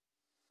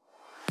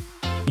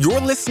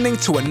You're listening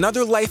to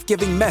another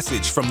life-giving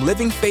message from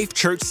Living Faith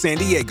Church San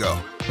Diego.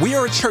 We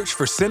are a church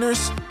for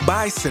sinners,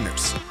 by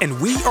sinners, and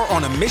we are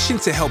on a mission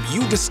to help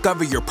you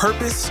discover your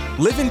purpose,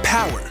 live in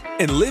power,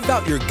 and live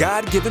out your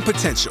God-given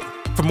potential.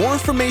 For more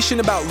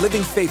information about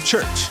Living Faith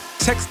Church,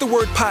 text the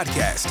word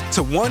podcast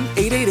to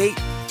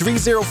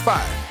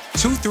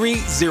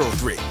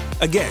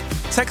 1-888-305-2303. Again,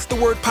 text the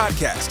word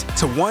podcast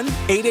to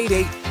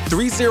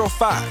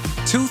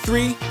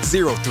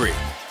 1-888-305-2303.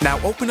 Now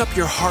open up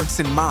your hearts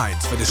and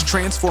minds for this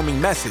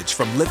transforming message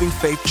from Living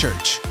Faith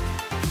Church.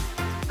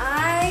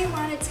 I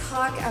want to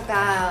talk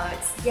about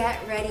get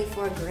ready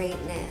for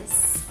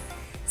greatness.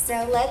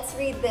 So let's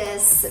read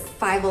this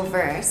Bible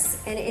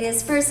verse, and it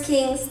is 1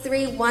 Kings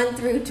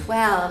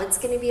 3:1-12. It's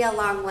going to be a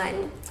long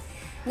one.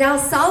 Now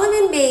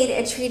Solomon made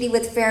a treaty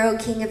with Pharaoh,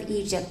 king of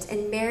Egypt,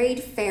 and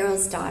married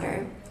Pharaoh's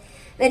daughter.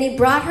 Then he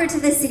brought her to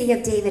the city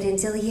of David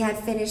until he had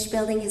finished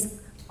building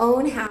his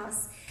own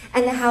house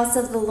and the house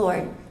of the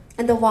Lord,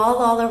 and the wall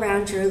all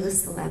around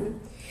Jerusalem.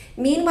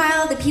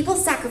 Meanwhile, the people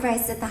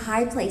sacrificed at the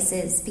high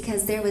places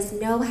because there was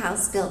no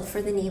house built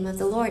for the name of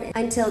the Lord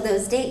until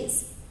those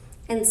days.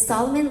 And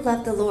Solomon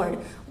loved the Lord,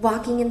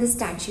 walking in the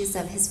statutes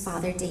of his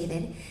father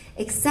David,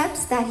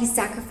 except that he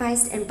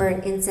sacrificed and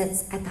burnt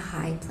incense at the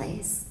high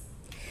place.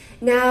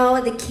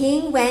 Now the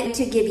king went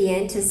to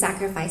Gibeon to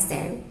sacrifice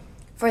there,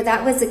 for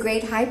that was a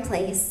great high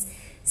place.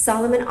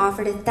 Solomon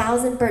offered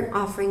 1,000 burnt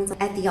offerings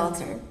at the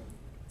altar.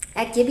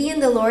 At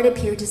Gibeon, the Lord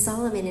appeared to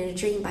Solomon in a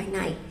dream by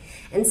night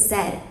and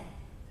said,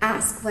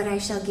 "Ask what I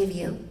shall give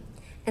you."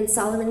 And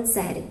Solomon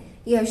said,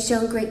 "You have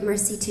shown great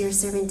mercy to your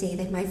servant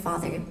David, my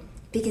father,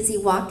 because he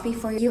walked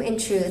before you in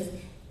truth,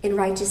 in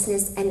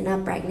righteousness, and in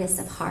uprightness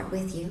of heart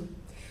with you.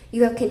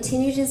 You have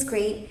continued his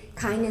great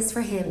kindness for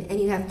him, and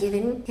you have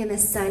given him a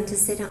son to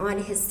sit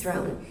on his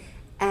throne,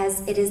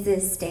 as it is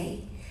this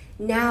day.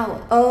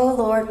 Now, O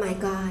Lord my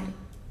God,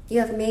 you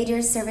have made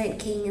your servant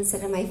king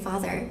instead of my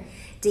father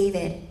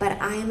David,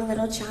 but I am a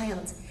little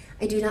child.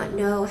 I do not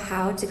know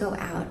how to go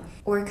out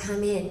or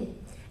come in.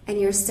 And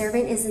your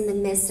servant is in the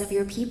midst of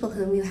your people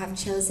whom you have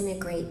chosen, a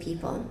great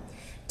people,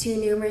 too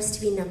numerous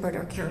to be numbered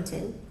or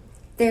counted.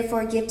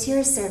 Therefore give to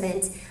your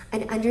servant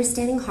an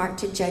understanding heart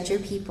to judge your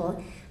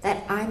people,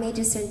 that I may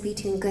discern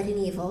between good and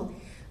evil.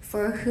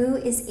 For who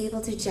is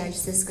able to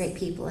judge this great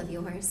people of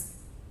yours?"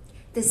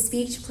 This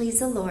speech pleased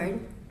the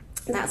Lord,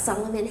 that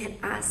Solomon had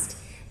asked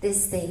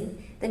this thing.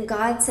 Then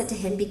God said to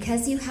him,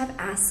 "Because you have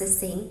asked this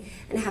thing,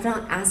 and have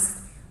not asked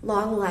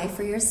long life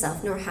for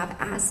yourself, nor have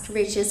asked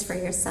riches for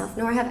yourself,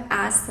 nor have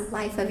asked the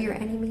life of your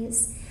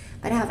enemies,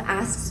 but have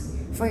asked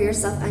for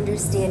yourself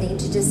understanding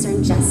to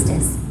discern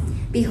justice.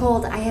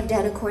 Behold, I have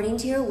done according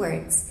to your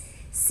words.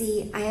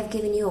 See, I have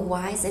given you a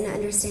wise and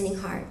understanding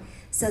heart,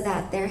 so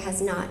that there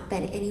has not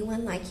been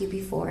anyone like you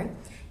before,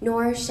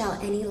 nor shall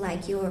any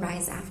like you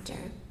arise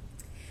after."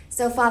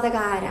 So, Father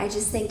God, I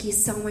just thank you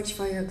so much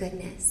for your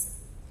goodness.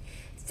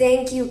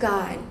 Thank you,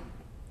 God.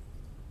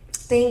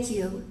 Thank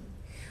you.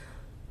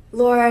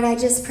 Lord, I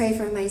just pray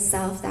for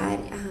myself that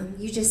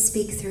you just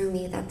speak through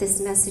me, that this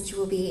message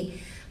will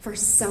be for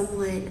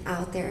someone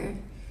out there,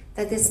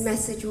 that this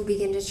message will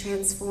begin to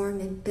transform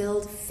and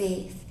build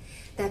faith,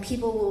 that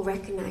people will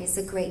recognize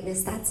the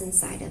greatness that's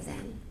inside of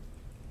them.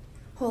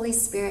 Holy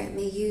Spirit,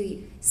 may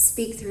you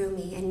speak through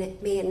me, and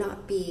may it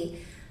not be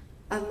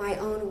of my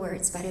own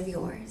words, but of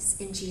yours.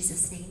 In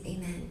Jesus' name,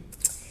 amen.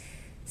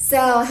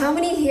 So how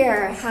many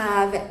here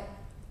have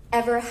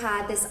ever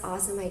had this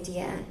awesome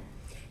idea?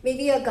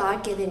 Maybe a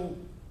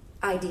God-given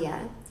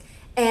idea.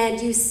 And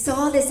you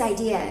saw this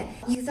idea.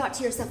 You thought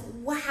to yourself,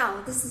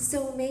 wow, this is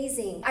so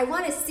amazing. I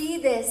want to see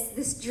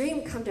this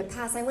dream come to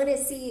pass. I want to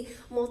see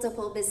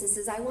multiple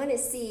businesses. I want to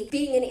see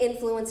being an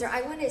influencer.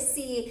 I want to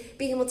see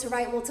being able to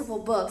write multiple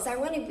books. I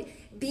want to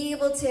be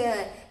able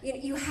to,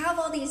 you have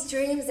all these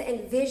dreams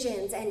and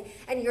visions, and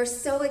you're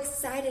so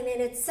excited,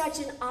 and it's such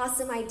an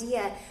awesome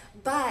idea,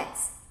 but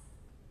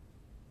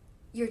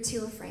you're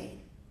too afraid.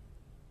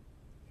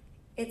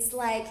 It's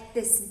like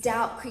this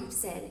doubt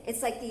creeps in.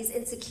 It's like these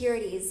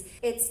insecurities.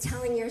 It's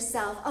telling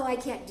yourself, oh, I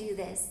can't do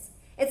this.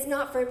 It's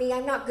not for me.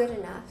 I'm not good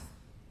enough.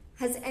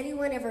 Has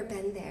anyone ever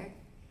been there?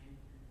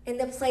 In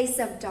the place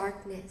of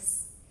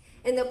darkness.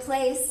 In the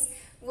place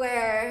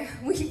where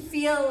we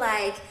feel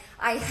like,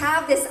 I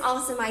have this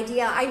awesome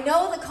idea. I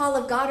know the call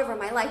of God over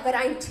my life, but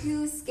I'm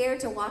too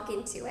scared to walk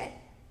into it.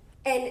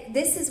 And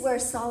this is where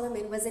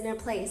Solomon was in a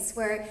place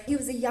where he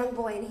was a young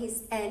boy,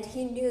 and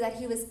he knew that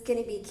he was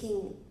going to be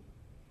king.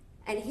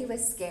 And he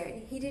was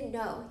scared. He didn't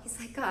know. He's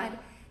like, God,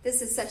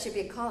 this is such a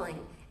big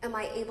calling. Am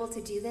I able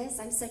to do this?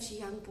 I'm such a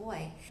young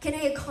boy. Can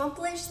I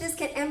accomplish this?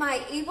 Am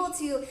I able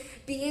to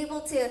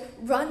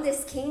run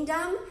this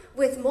kingdom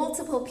with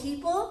multiple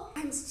people?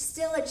 I'm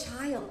still a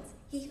child.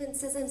 He even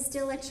says I'm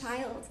still a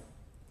child.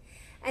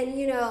 And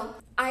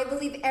I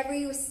believe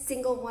every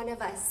single one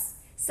of us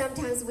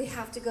Sometimes we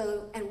have to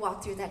go and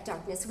walk through that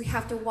darkness. We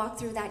have to walk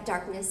through that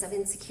darkness of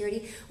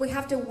insecurity. We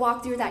have to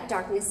walk through that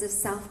darkness of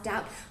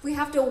self-doubt. We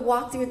have to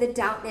walk through the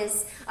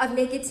darkness of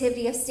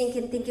negativity, of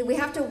stinking thinking. We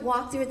have to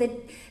walk through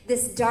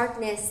this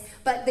darkness.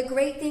 But the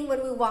great thing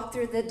when we walk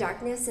through the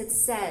darkness, it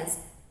says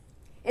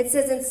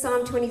in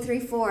Psalm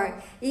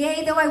 23:4,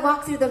 "Yea, though I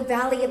walk through the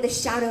valley of the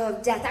shadow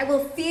of death, I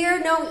will fear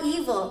no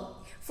evil,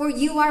 for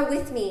you are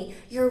with me.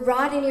 Your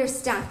rod and your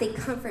staff, they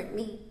comfort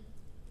me."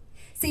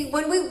 See,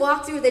 when we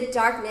walk through the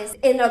darkness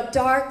in a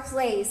dark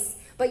place,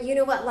 but you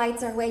know what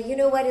lights our way? You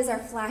know what is our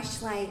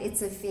flashlight?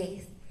 It's a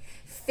faith.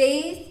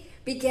 Faith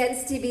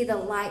begins to be the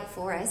light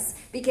for us,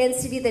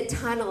 begins to be the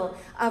tunnel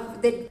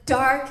of the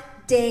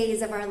dark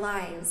days of our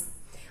lives,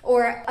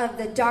 or of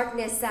the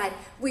darkness that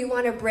we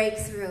want to break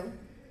through.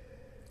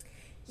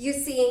 You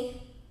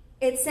see,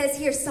 it says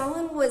here,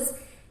 Solomon was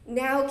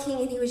now king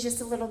and he was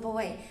just a little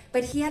boy,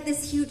 but he had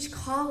this huge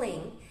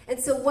calling. And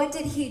so what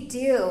did he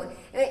do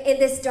in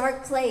this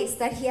dark place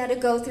that he had to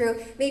go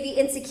through? Maybe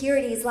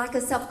insecurities, lack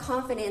of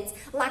self-confidence,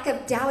 lack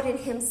of doubt in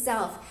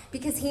himself,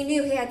 because he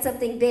knew he had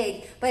something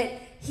big, but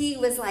he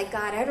was like,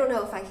 God, I don't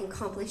know if I can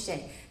accomplish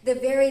it. The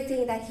very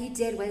thing that he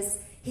did was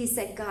he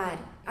said, God,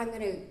 I'm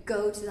going to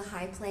go to the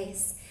high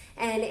place.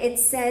 And it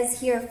says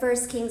here,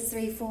 1 Kings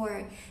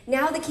 3:4,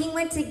 "Now the king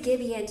went to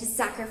Gibeon to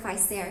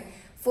sacrifice there,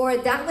 for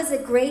that was a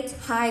great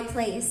high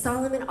place.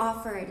 Solomon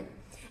offered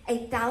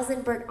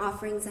 1,000 burnt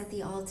offerings at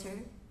the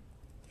altar."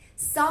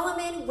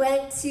 Solomon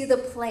went to the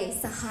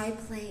place, the high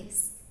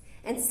place,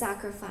 and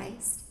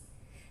sacrificed.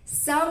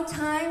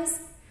 Sometimes,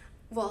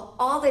 well,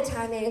 all the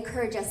time, they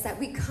encourage us that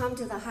we come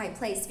to the high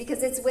place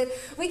because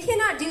we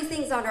cannot do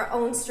things on our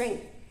own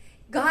strength.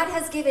 God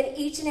has given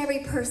each and every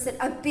person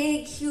a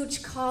big,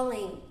 huge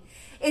calling.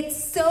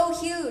 It's so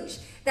huge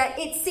that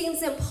it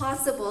seems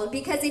impossible,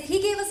 because if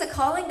he gave us a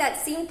calling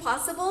that seemed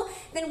possible,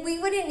 then we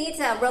wouldn't need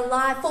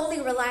to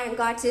fully rely on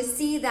God to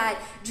see that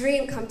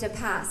dream come to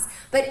pass.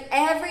 But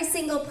every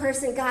single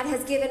person, God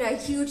has given a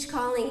huge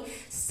calling,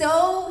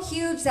 so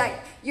huge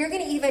that you're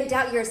going to even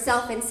doubt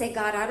yourself and say,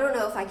 God, I don't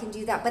know if I can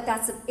do that. But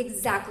that's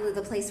exactly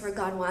the place where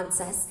God wants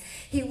us.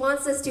 He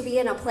wants us to be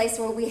in a place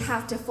where we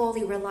have to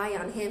fully rely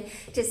on him,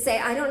 to say,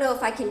 I don't know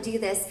if I can do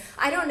this.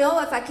 I don't know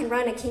if I can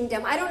run a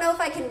kingdom. I don't know if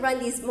I can run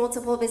these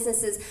multiple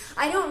businesses.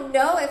 I don't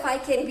know if I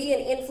can be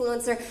an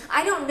influencer.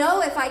 I don't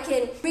know if I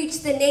can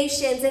reach the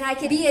nations and I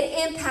can be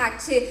an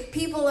impact to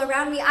people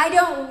around me. I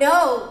don't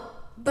know,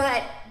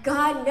 but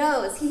God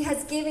knows. He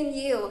has given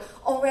you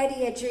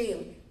already a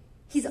dream.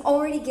 He's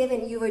already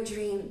given you a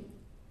dream.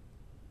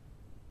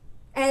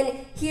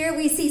 And here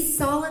we see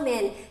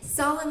Solomon.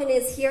 Solomon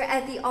is here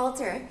at the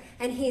altar,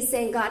 and he's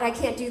saying, God, I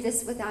can't do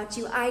this without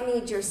you. I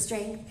need your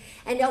strength.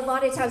 And a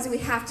lot of times we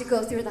have to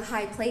go through the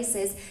high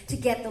places to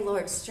get the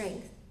Lord's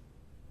strength.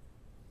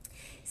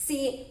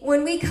 See,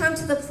 when we come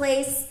to the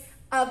place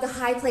of the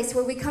high place,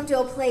 where we come to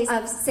a place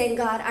of saying,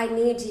 God, I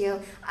need you.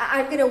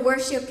 I'm going to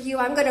worship you.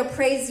 I'm going to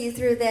praise you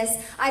through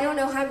this. I don't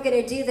know how I'm going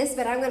to do this,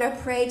 but I'm going to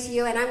pray to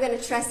you, and I'm going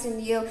to trust in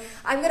you.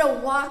 I'm going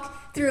to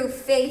walk through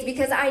faith,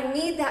 because I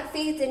need that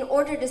faith in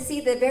order to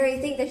see the very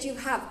thing that you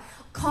have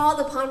called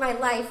upon my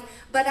life.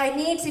 But I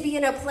need to be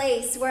in a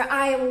place where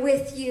I am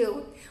with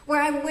you,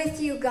 where I'm with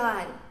you,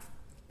 God,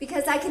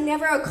 because I can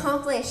never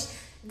accomplish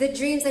the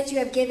dreams that you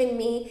have given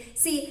me.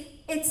 See,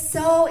 it's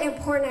so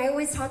important. I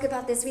always talk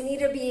about this. We need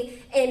to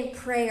be in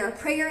prayer.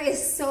 Prayer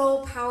is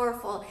so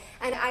powerful.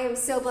 And I am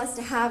so blessed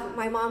to have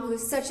my mom,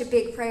 who's such a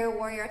big prayer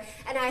warrior.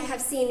 And I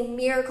have seen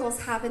miracles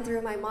happen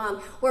through my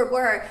mom, where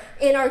we're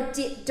in our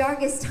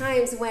darkest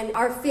times, when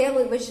our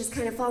family was just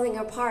kind of falling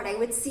apart. I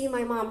would see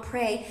my mom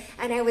pray,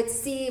 and I would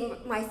see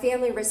my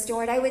family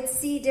restored. I would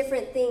see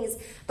different things.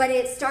 But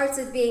it starts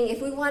with being, if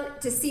we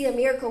want to see a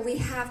miracle, we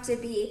have to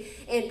be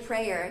in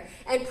prayer.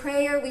 And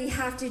prayer, we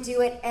have to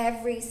do it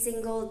every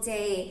single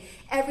day.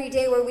 Every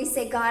day, where we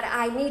say, God,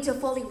 I need to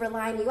fully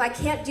rely on you. I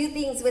can't do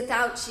things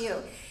without you.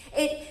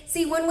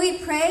 See, when we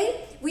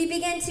pray, we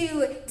begin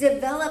to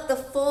develop the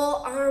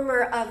full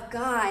armor of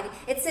God.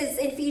 It says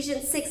in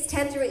Ephesians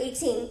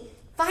 6:10-18,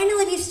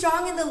 "Finally be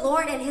strong in the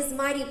Lord and his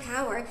mighty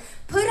power.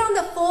 Put on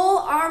the full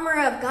armor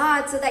of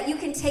God so that you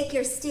can take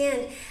your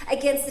stand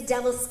against the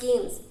devil's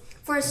schemes.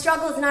 For our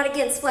struggle is not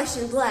against flesh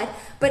and blood,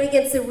 but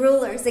against the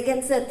rulers,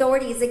 against the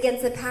authorities,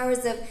 against the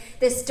powers of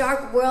this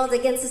dark world,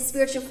 against the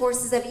spiritual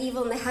forces of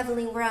evil in the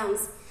heavenly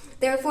realms.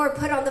 Therefore,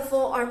 put on the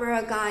full armor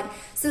of God,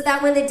 so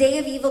that when the day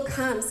of evil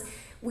comes,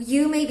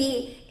 you may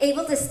be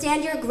able to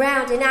stand your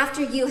ground, and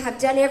after you have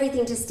done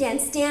everything to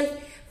stand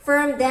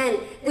firm then,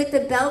 with the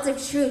belt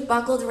of truth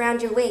buckled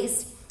around your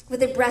waist, with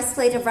the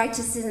breastplate of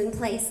righteousness in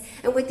place,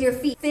 and with your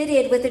feet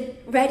fitted with the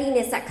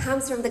readiness that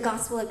comes from the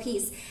gospel of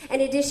peace.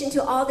 In addition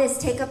to all this,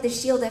 take up the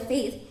shield of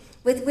faith,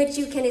 with which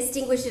you can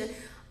extinguish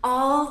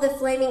all the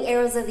flaming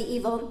arrows of the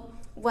evil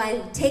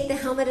one. Take the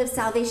helmet of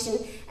salvation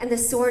and the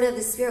sword of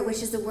the Spirit,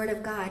 which is the word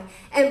of God,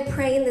 and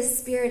pray in the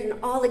Spirit in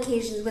all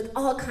occasions with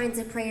all kinds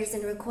of prayers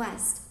and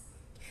requests.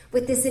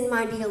 With this in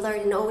mind, be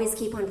alert and always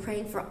keep on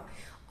praying for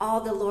all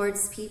the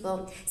Lord's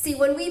people. See,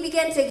 when we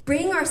begin to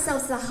bring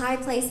ourselves to the high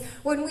place,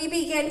 when we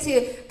begin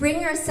to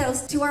bring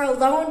ourselves to our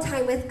alone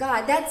time with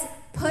God, that's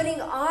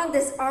putting on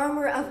this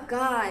armor of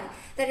God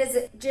that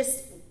is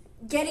just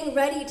getting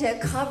ready to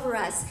cover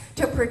us,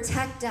 to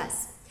protect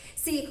us.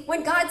 See,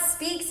 when God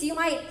speaks, you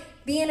might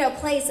be in a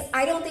place,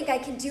 I don't think I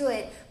can do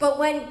it. But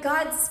when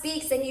God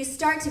speaks and you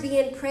start to be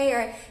in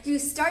prayer, you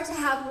start to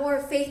have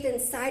more faith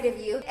inside of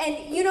you.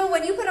 And you know,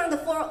 when you put on the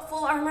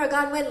full armor of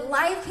God, when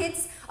life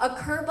hits a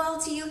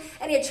curveball to you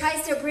and it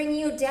tries to bring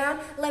you down,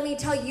 let me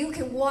tell you, you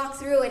can walk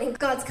through it and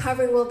God's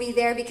covering will be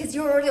there because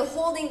you're already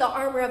holding the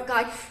armor of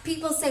God.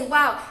 People say,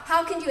 wow,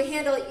 how can you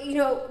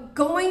handle,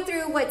 going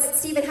through what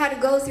Stephen had to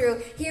go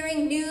through,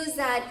 hearing news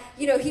that,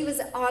 he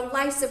was on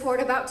life support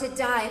about to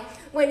die,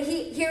 when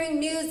hearing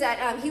news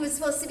that he was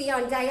supposed to be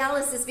on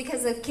dialysis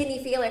because of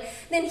kidney failure,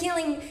 then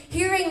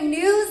hearing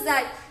news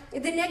that the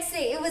next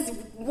day, it was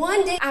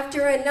one day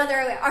after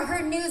another, I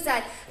heard news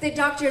that the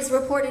doctors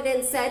reported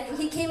and said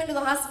he came into the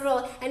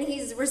hospital and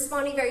he's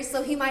responding very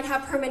slow. He might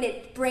have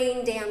permanent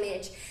brain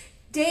damage.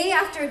 Day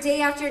after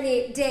day after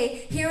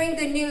day, hearing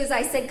the news,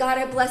 I said, God,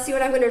 I bless you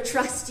and I'm going to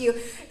trust you.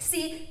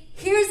 See,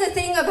 here's the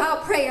thing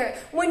about prayer.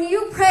 When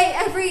you pray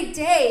every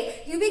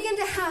day, you begin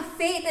to have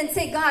faith and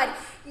say, God,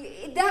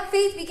 that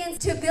faith begins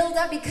to build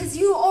up because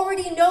you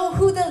already know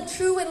who the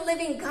true and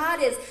living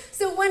God is.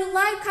 So when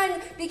life kind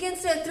of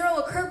begins to throw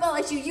a curveball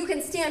at you, you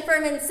can stand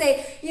firm and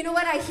say, you know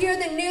what, I hear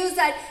the news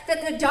that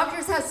the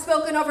doctors have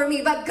spoken over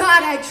me, but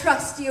God, I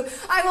trust you.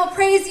 I will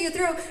praise you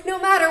through no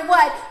matter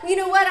what. You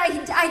know what,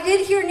 I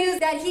did hear news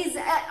that he's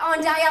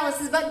on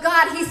dialysis, but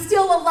God, he's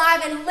still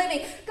alive and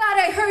living. God,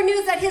 I heard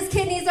news that his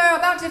kidneys are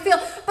about to fail,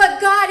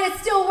 but God is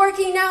still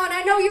working now, and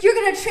I know you're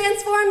going to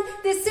transform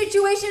this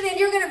situation and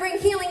you're going to bring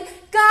healing.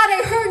 God,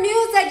 I heard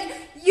news that,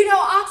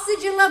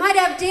 oxygen level might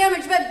have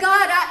damage, but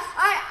God,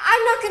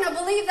 I'm not going to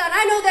believe that.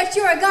 I know that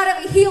you're a God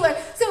of a healer.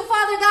 So,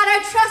 Father God,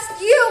 I trust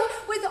you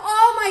with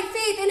all my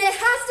faith, and it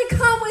has to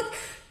come with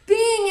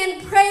being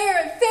in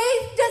prayer.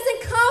 Faith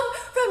doesn't come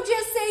from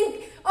just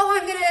saying,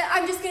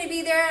 I'm just going to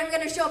be there. I'm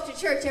going to show up to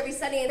church every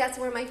Sunday, and that's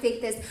where my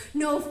faith is.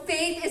 No,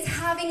 faith is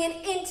having an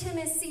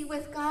intimacy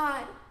with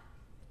God.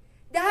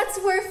 That's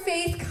where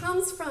faith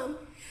comes from.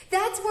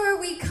 That's where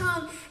we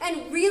come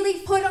and really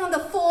put on the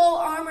full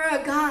armor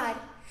of God.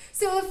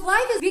 So if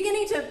life is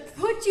beginning to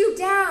put you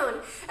down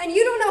and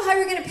you don't know how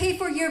you're going to pay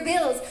for your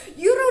bills,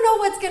 you don't know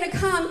what's going to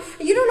come,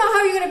 you don't know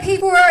how you're going to pay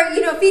for,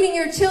 feeding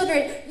your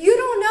children, you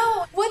don't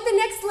know what the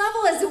next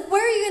level is,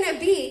 where you're going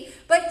to be.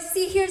 But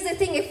see, here's the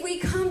thing. If we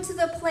come to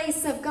the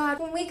place of God,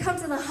 when we come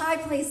to the high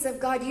place of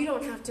God, you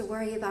don't have to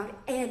worry about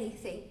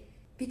anything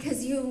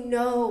because you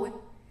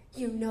know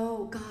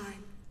God.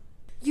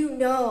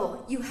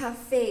 You have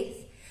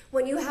faith.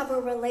 When you have a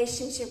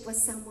relationship with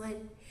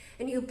someone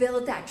and you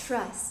build that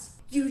trust,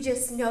 you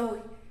just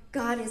know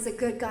God is a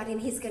good God and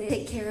he's going to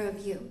take care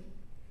of you.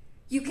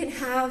 You can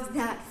have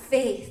that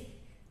faith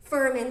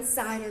firm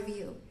inside of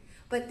you,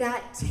 but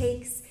that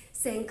takes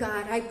saying,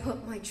 God, I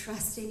put my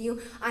trust in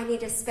you. I need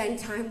to spend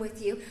time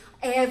with you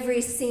every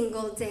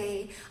single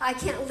day. I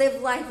can't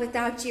live life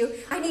without you.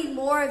 I need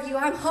more of you.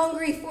 I'm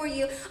hungry for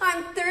you.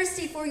 I'm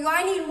thirsty for you.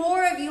 I need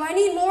more of you. I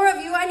need more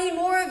of you. I need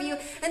more of you.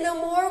 And the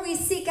more we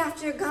seek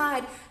after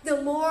God,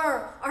 the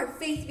more our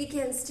faith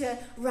begins to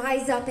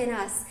rise up in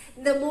us.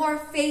 The more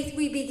faith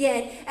we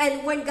begin.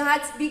 And when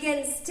God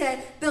begins to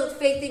build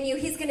faith in you,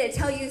 he's going to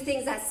tell you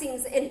things that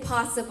seems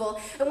impossible.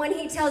 And when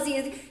he tells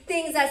you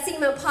things that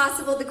seem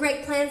impossible, the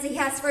great plans he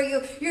has for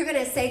you, you're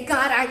going to say,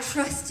 God, I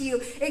trust you.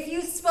 If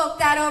you spoke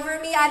that over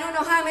me, I don't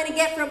know how I'm going to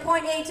get from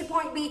point A to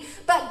point B,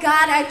 but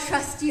God, I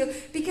trust you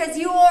because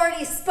you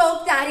already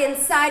spoke that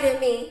inside of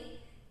me.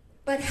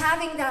 But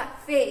having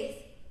that faith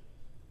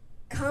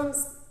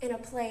comes in a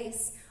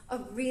place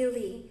of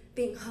really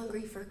being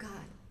hungry for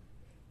God.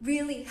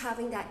 Really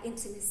having that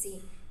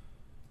intimacy.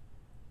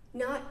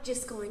 Not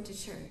just going to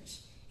church.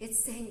 It's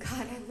saying,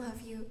 God, I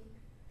love you.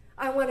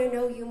 I want to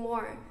know you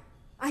more.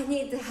 I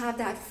need to have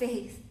that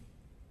faith.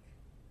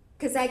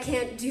 Because I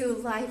can't do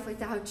life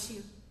without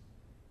you.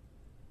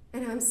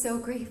 And I'm so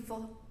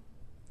grateful.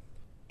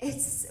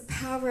 It's the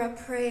power of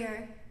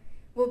prayer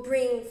will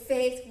bring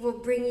faith, will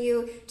bring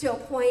you to a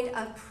point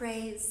of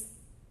praise.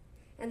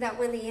 And that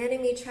when the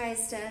enemy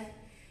tries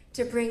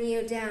to bring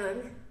you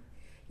down,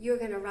 you're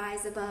going to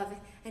rise above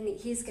and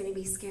he's going to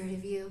be scared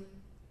of you.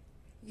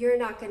 You're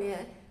not going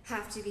to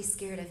have to be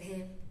scared of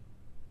him.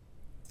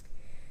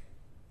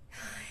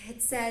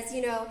 It says,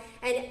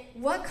 and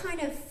what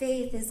kind of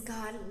faith is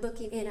God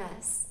looking in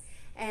us?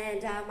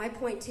 And my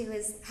point too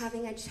is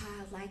having a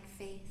childlike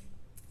faith.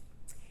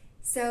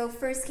 So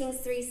 1 Kings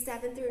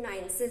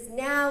 3:7-9 says,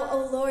 Now,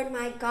 O Lord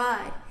my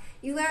God,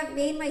 you have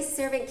made my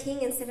servant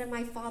king instead of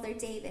my father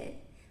David,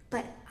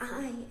 but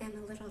I am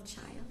a little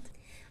child.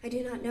 I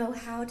do not know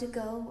how to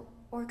go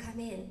or come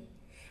in.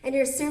 And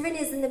your servant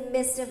is in the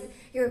midst of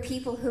your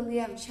people whom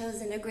you have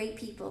chosen, a great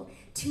people,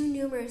 too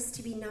numerous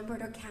to be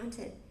numbered or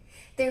counted.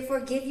 Therefore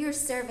give your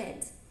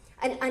servant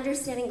an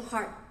understanding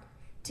heart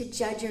to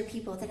judge your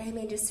people, that I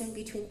may discern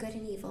between good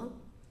and evil.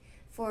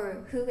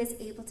 For who is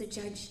able to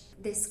judge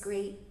this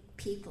great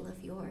people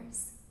of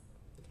yours?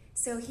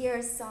 So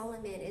here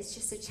Solomon is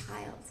just a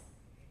child,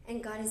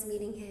 and God is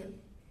meeting him.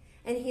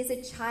 And he's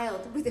a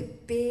child with a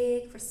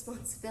big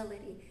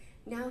responsibility.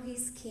 Now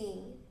he's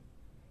king,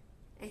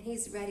 and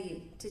he's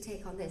ready to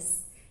take on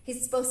this.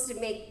 He's supposed to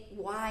make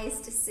wise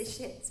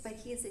decisions, but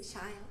he is a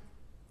child.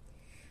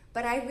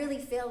 But I really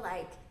feel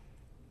like,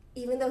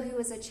 even though he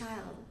was a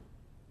child,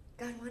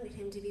 God wanted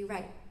him to be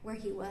right where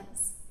he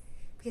was,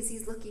 because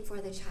he's looking for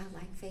the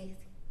childlike faith.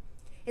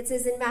 It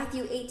says in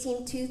Matthew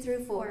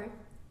 18:2-4,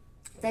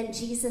 then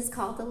Jesus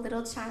called the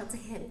little child to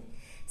him,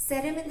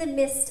 set him in the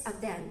midst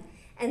of them,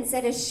 and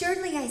said,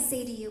 assuredly I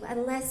say to you,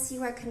 unless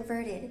you are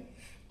converted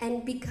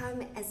and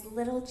become as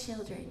little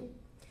children,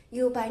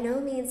 you will by no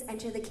means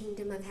enter the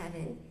kingdom of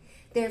heaven.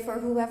 Therefore,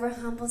 whoever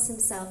humbles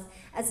himself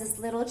as this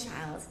little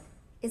child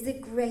is the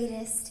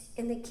greatest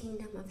in the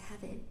kingdom of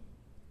heaven.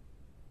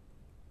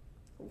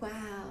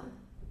 Wow.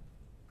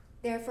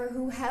 Therefore,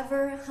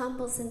 whoever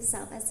humbles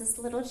himself as this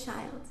little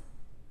child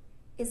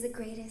is the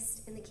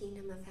greatest in the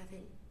kingdom of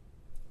heaven.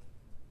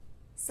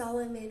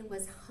 Solomon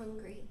was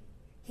hungry.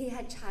 He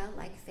had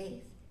childlike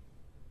faith.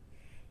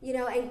 You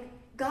know, and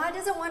God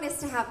doesn't want us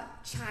to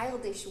have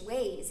childish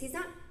ways. He's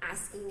not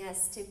asking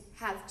us to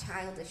have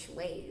childish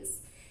ways.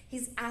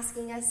 He's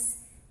asking us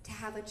to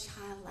have a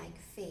childlike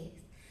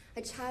faith.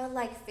 A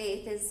childlike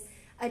faith is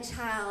a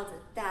child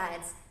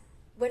that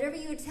whatever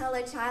you tell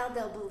a child,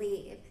 they'll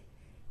believe.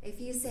 If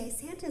you say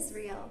Santa's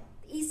real,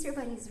 the Easter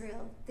Bunny's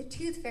real, the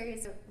Tooth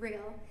Fairy's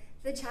real,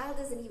 the child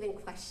doesn't even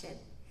question.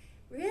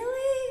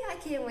 Really? I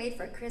can't wait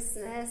for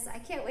Christmas. I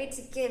can't wait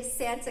to give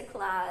Santa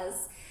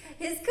Claus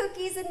his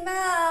cookies and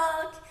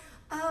milk.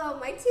 Oh,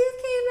 my tooth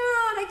came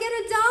out. I get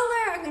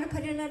 $1. I'm going to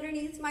put it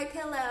underneath my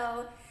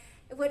pillow.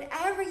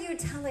 Whatever you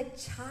tell a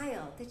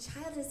child, the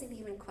child doesn't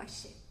even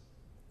question.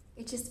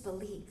 It just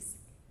believes.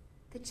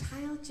 The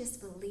child just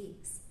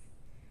believes.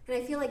 And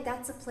I feel like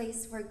that's a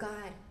place where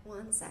God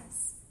wants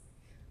us,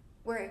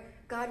 where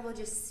God will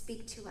just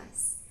speak to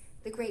us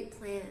the great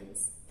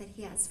plans that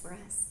he has for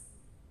us.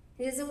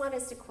 He doesn't want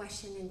us to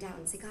question and doubt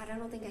and say, God, I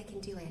don't think I can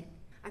do it.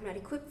 I'm not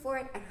equipped for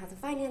it. I don't have the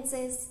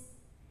finances.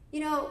 You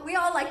know, we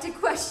all like to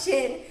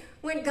question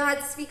when God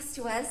speaks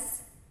to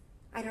us.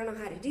 I don't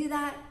know how to do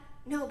that.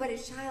 No, but a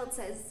child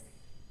says,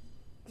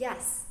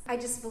 yes, I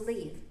just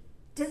believe.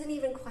 Doesn't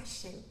even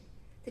question.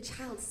 The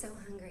child's so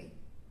hungry.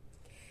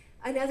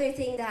 Another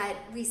thing that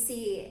we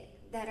see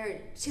that our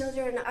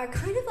children are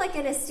kind of like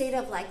in a state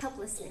of like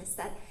helplessness,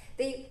 that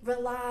they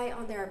rely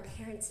on their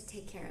parents to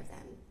take care of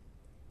them.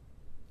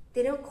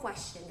 They don't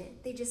question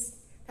it.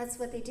 That's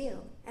what they do.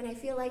 And I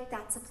feel like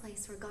that's a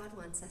place where God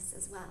wants us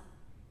as well.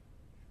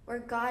 Where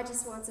God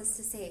just wants us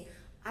to say,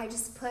 I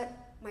just put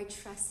my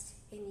trust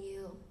in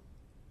you.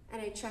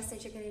 And I trust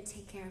that you're going to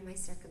take care of my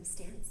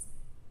circumstance.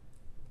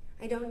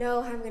 I don't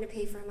know how I'm going to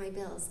pay for my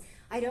bills.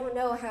 I don't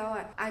know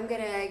how I'm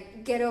going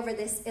to get over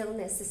this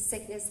illness, this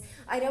sickness.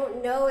 I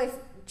don't know if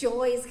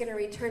joy is going to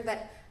return,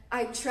 but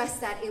I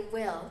trust that it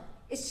will.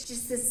 It's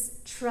just this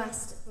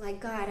trust, like,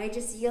 God, I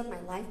just yield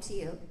my life to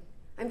you.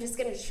 I'm just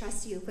going to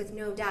trust you with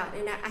no doubt,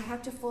 and I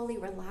have to fully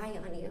rely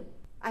on you.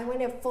 I want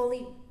to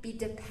fully be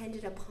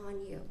dependent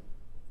upon you.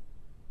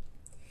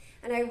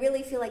 And I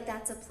really feel like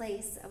that's a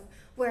place of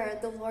where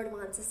the Lord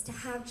wants us to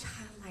have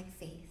childlike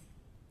faith.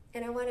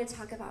 And I want to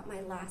talk about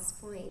my last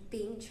point,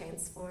 being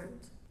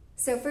transformed.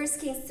 So 1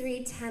 Kings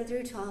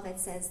 3:10-12, it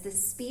says, the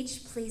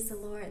speech pleased the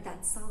Lord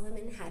that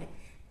Solomon had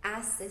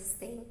asked this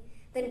thing.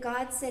 Then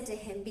God said to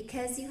him,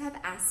 because you have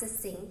asked this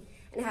thing,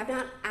 and have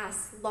not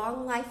asked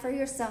long life for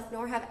yourself,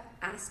 nor have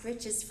asked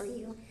riches for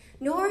you,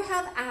 nor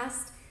have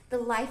asked the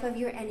life of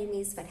your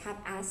enemies, but have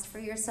asked for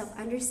yourself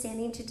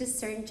understanding to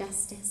discern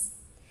justice.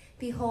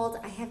 Behold,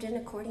 I have done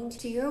according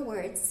to your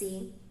words.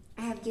 See,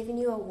 I have given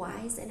you a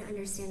wise and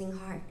understanding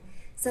heart,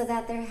 so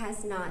that there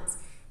has not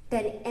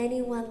been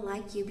anyone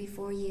like you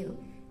before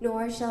you,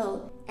 nor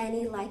shall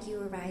any like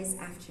you arise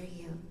after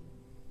you.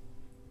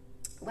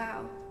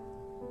 Wow.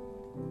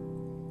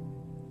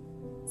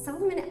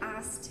 Solomon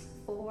asked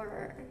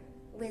for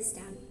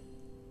wisdom.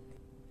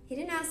 He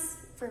didn't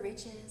ask for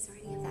riches or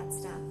any of that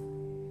stuff.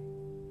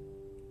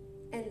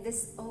 And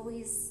this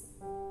always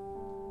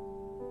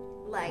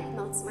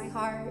melts my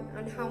heart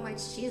on how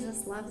much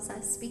Jesus loves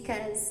us,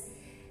 because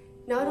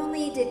not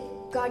only did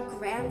God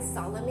grant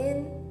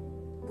Solomon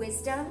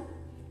wisdom,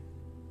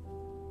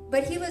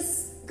 but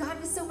God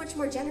was so much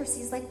more generous.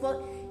 He's like,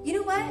 well, you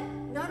know what?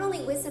 Not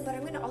only wisdom, but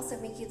I'm going to also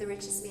make you the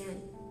richest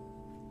man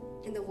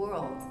in the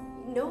world.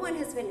 No one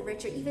has been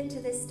richer, even to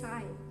this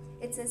time.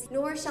 It says,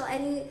 nor shall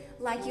any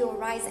like you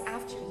arise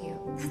after you.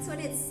 That's what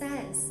it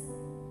says.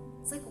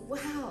 It's like,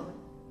 wow.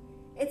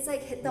 It's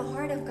like the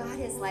heart of God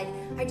is like,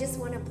 I just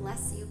want to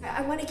bless you.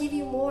 I want to give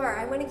you more.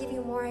 I want to give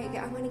you more.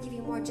 I want to give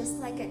you more, just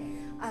like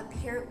a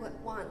parent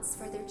wants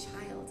for their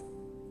child.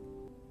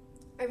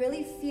 I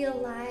really feel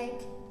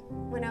like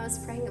when I was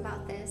praying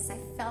about this, I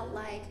felt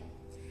like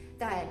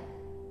that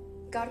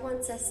God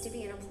wants us to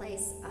be in a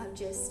place of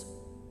just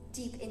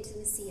deep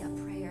intimacy of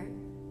prayer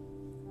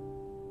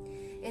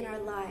in our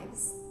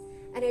lives.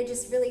 And I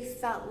just really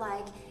felt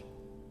like,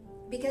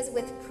 because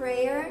with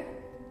prayer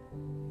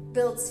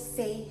builds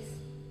faith,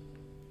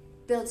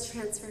 builds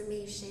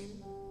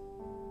transformation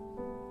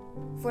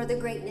for the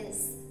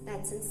greatness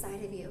that's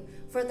inside of you,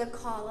 for the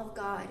call of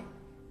God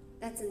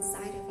that's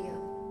inside of you.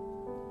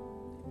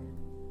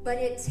 But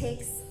it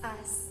takes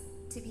us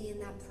to be in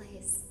that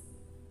place.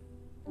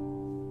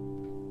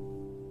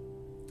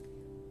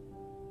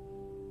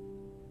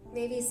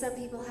 Maybe some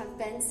people have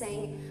been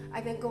saying,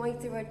 I've been going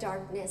through a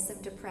darkness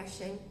of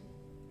depression.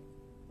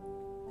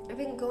 I've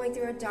been going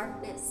through a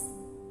darkness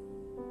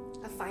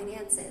of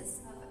finances,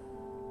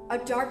 a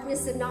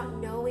darkness of not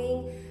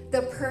knowing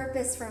the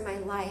purpose for my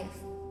life,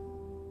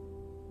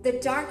 the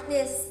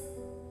darkness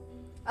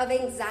of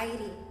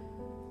anxiety,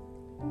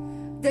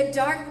 the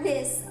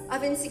darkness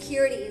of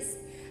insecurities,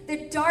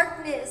 the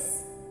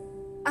darkness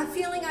of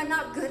feeling I'm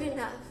not good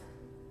enough.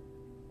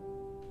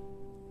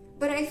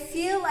 But I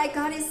feel like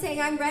God is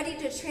saying, I'm ready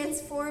to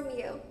transform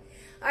you.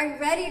 I'm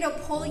ready to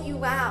pull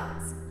you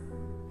out.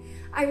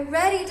 I'm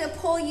ready to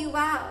pull you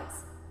out.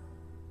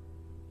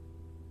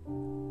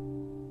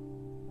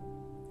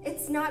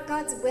 It's not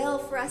God's will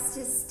for us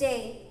to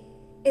stay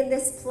in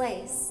this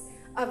place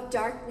of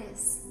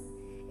darkness.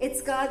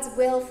 It's God's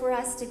will for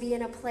us to be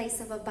in a place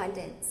of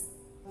abundance,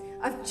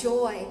 of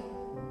joy.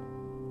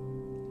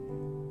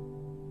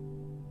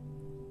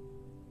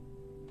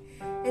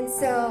 And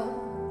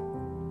so,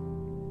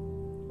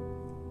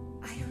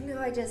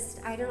 I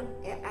just kind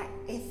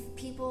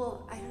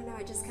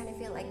of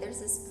feel like there's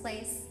this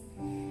place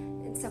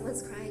and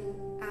someone's crying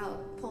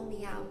out, pull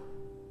me out.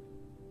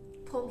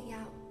 Pull me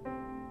out.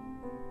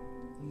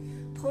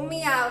 Pull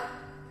me out.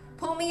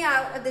 Pull me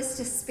out of this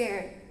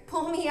despair.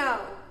 Pull me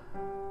out.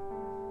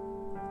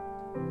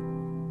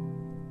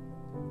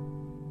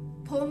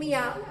 Pull me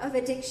out of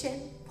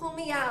addiction. Pull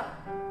me out.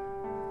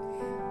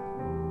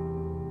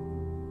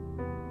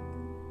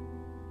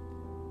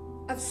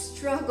 Of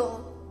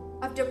struggle,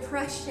 of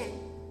depression.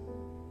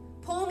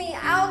 Pull me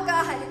out,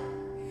 God.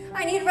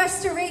 I need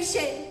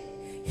restoration,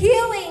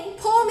 healing.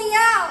 Pull me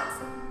out.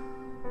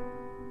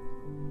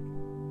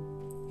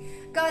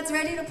 God's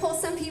ready to pull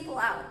some people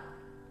out.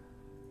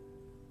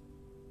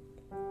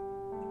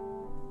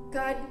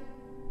 God,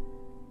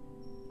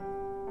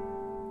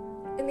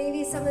 and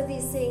maybe some of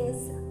these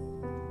things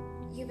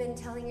you've been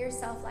telling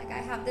yourself, like, I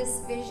have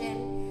this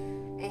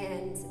vision,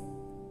 and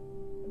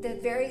the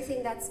very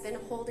thing that's been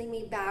holding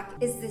me back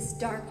is this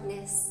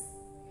darkness.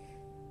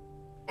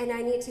 And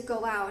I need to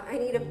go out. I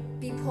need to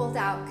be pulled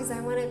out because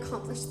I want to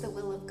accomplish the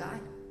will of God.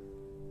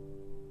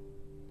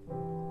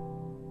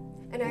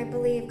 And I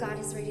believe God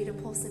is ready to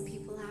pull some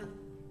people out.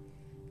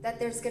 That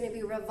there's going to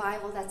be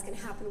revival that's going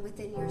to happen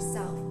within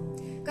yourself.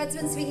 God's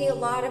been speaking a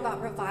lot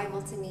about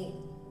revival to me.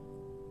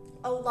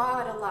 A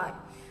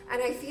lot.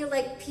 And I feel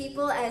like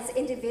people as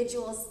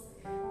individuals,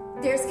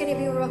 there's going to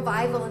be a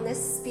revival in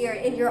this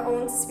spirit, in your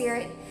own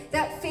spirit.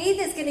 That faith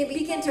is going to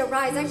begin to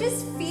rise. I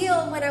just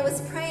feel when I was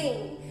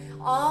praying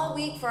all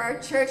week for our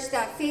church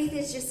that faith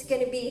is just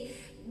going to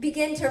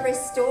begin to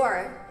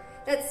restore.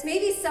 That's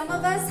maybe some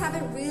of us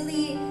haven't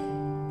really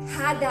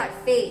had that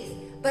faith.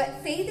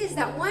 But faith is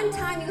that one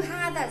time you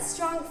had that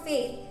strong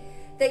faith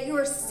that you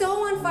were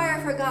so on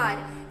fire for God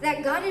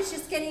that God is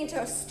just getting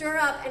to stir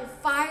up and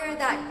fire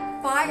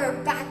that fire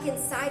back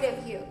inside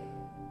of you.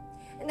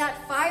 And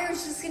that fire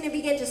is just going to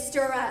begin to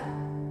stir up.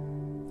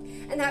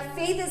 And that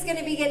faith is going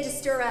to begin to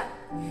stir up.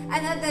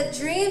 And that the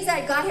dreams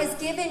that God has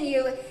given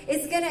you,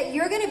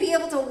 you're going to be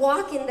able to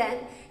walk in them.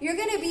 You're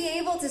going to be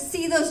able to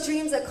see those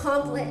dreams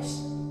accomplished.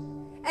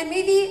 And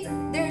maybe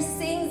there's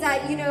things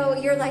that,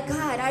 you're like,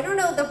 God, I don't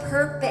know the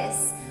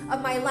purpose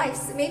of my life.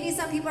 So maybe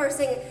some people are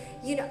saying,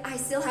 I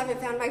still haven't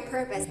found my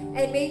purpose.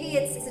 And maybe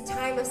it's a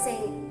time of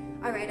saying,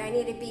 all right, I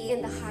need to be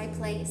in the high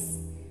place.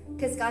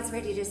 Because God's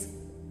ready to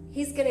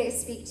He's going to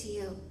speak to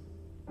you.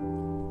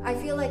 I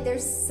feel like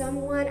there's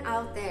someone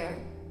out there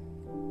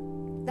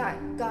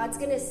that God's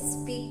going to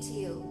speak to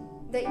you,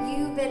 that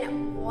you've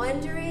been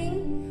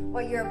wondering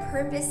what your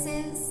purpose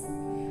is,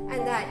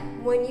 and that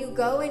when you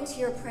go into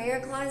your prayer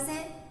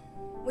closet,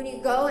 when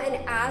you go and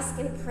ask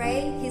and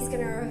pray, He's going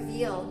to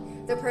reveal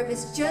the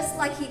purpose, just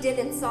like He did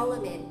in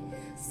Solomon.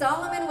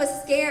 Solomon was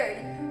scared.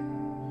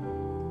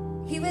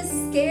 He was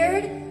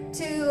scared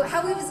to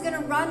how he was going to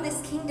run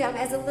this kingdom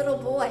as a little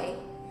boy.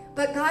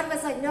 But God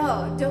was like,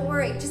 no, don't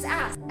worry, just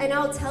ask, and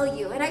I'll tell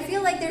you. And I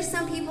feel like there's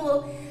some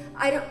people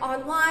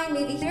online,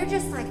 maybe they're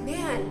just like,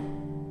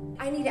 man,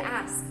 I need to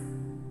ask.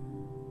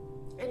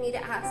 I need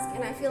to ask.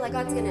 And I feel like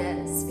God's going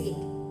to speak.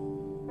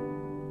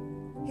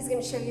 He's going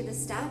to show you the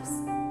steps.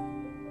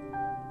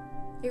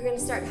 You're going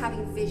to start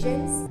having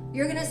visions.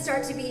 You're going to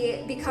start to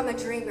become a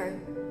dreamer.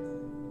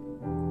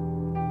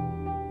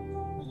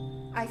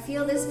 I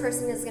feel this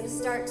person is going to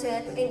start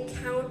to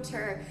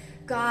encounter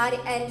God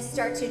and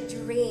start to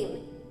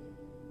dream.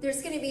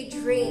 There's going to be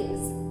dreams.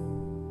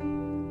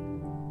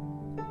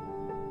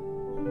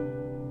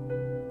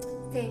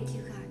 Thank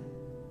you, God.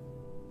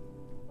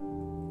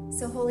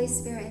 So, Holy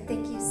Spirit,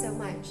 thank you so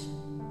much.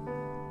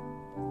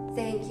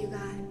 Thank you,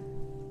 God.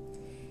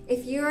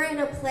 If you're in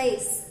a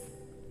place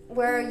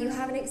where you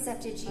haven't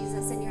accepted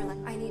Jesus and you're like,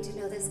 I need to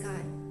know this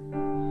God.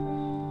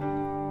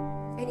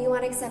 And you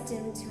want to accept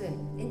him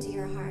into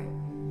your heart.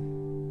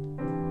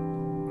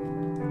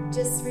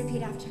 Just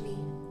repeat after me.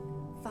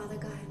 Father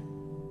God,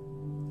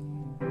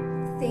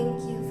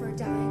 thank you for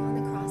dying on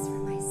the cross for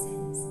my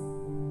sins.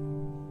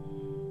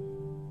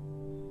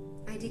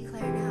 I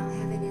declare now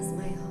heaven is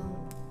my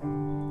home.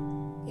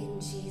 In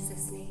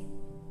Jesus' name.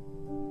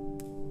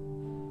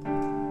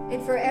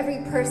 And for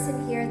every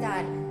person here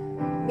that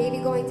may be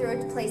going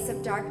through a place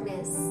of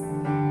darkness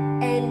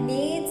and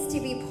needs to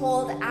be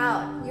pulled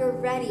out, you're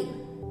ready,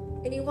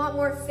 and you want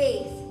more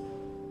faith.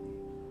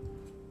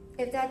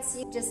 If that's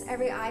you, just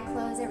every eye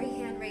closed, every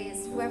hand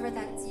raised, whoever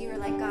that's you, are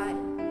like, God,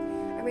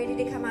 I'm ready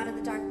to come out of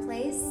the dark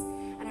place,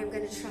 and I'm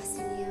going to trust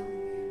in you.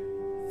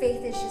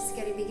 Faith is just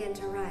going to begin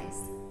to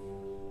rise.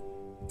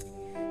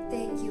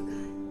 Thank you,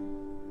 God.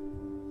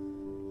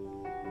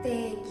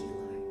 Thank you,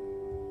 Lord.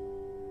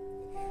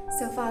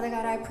 So, Father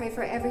God, I pray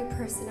for every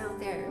person out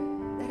there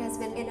that has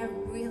been in a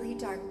really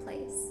dark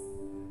place.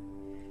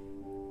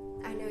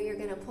 I know you're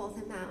going to pull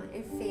them out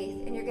in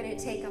faith, and you're going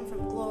to take them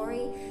from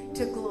glory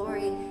to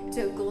glory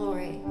to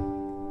glory.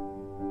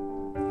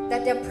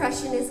 That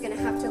depression is going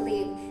to have to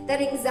leave.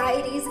 That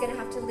anxiety is going to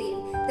have to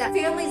leave. That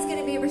family is going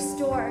to be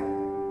restored.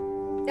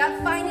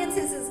 That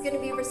finances is going to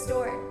be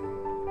restored.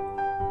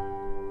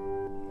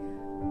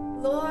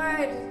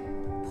 Lord,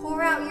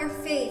 pour out your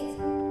faith.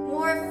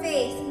 More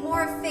faith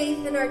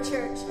in our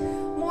church.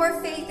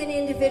 More faith in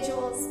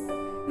individuals.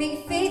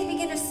 May faith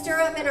begin to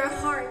stir up in our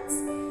hearts.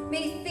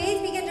 May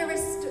faith begin to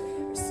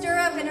stir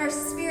up in our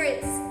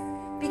spirits.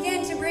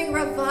 Begin to bring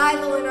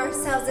revival in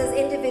ourselves as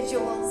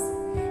individuals,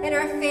 in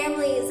our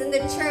families, in the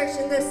church,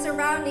 in the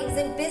surroundings,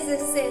 in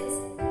businesses.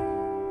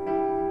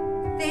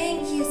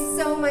 Thank you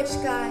so much,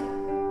 God.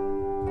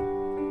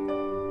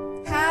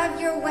 Have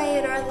your way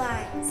in our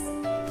lives.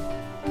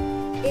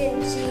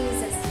 In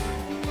Jesus' name.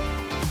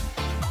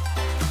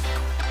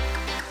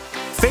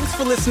 Thanks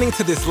for listening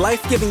to this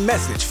life-giving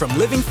message from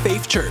Living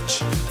Faith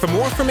Church. For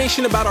more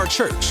information about our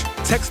church,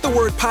 text the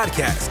word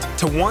podcast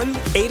to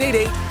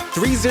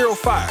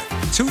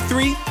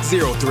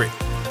 1-888-305-2303.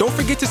 Don't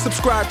forget to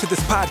subscribe to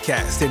this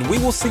podcast, and we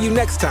will see you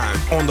next time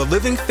on the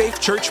Living Faith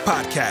Church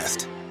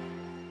podcast.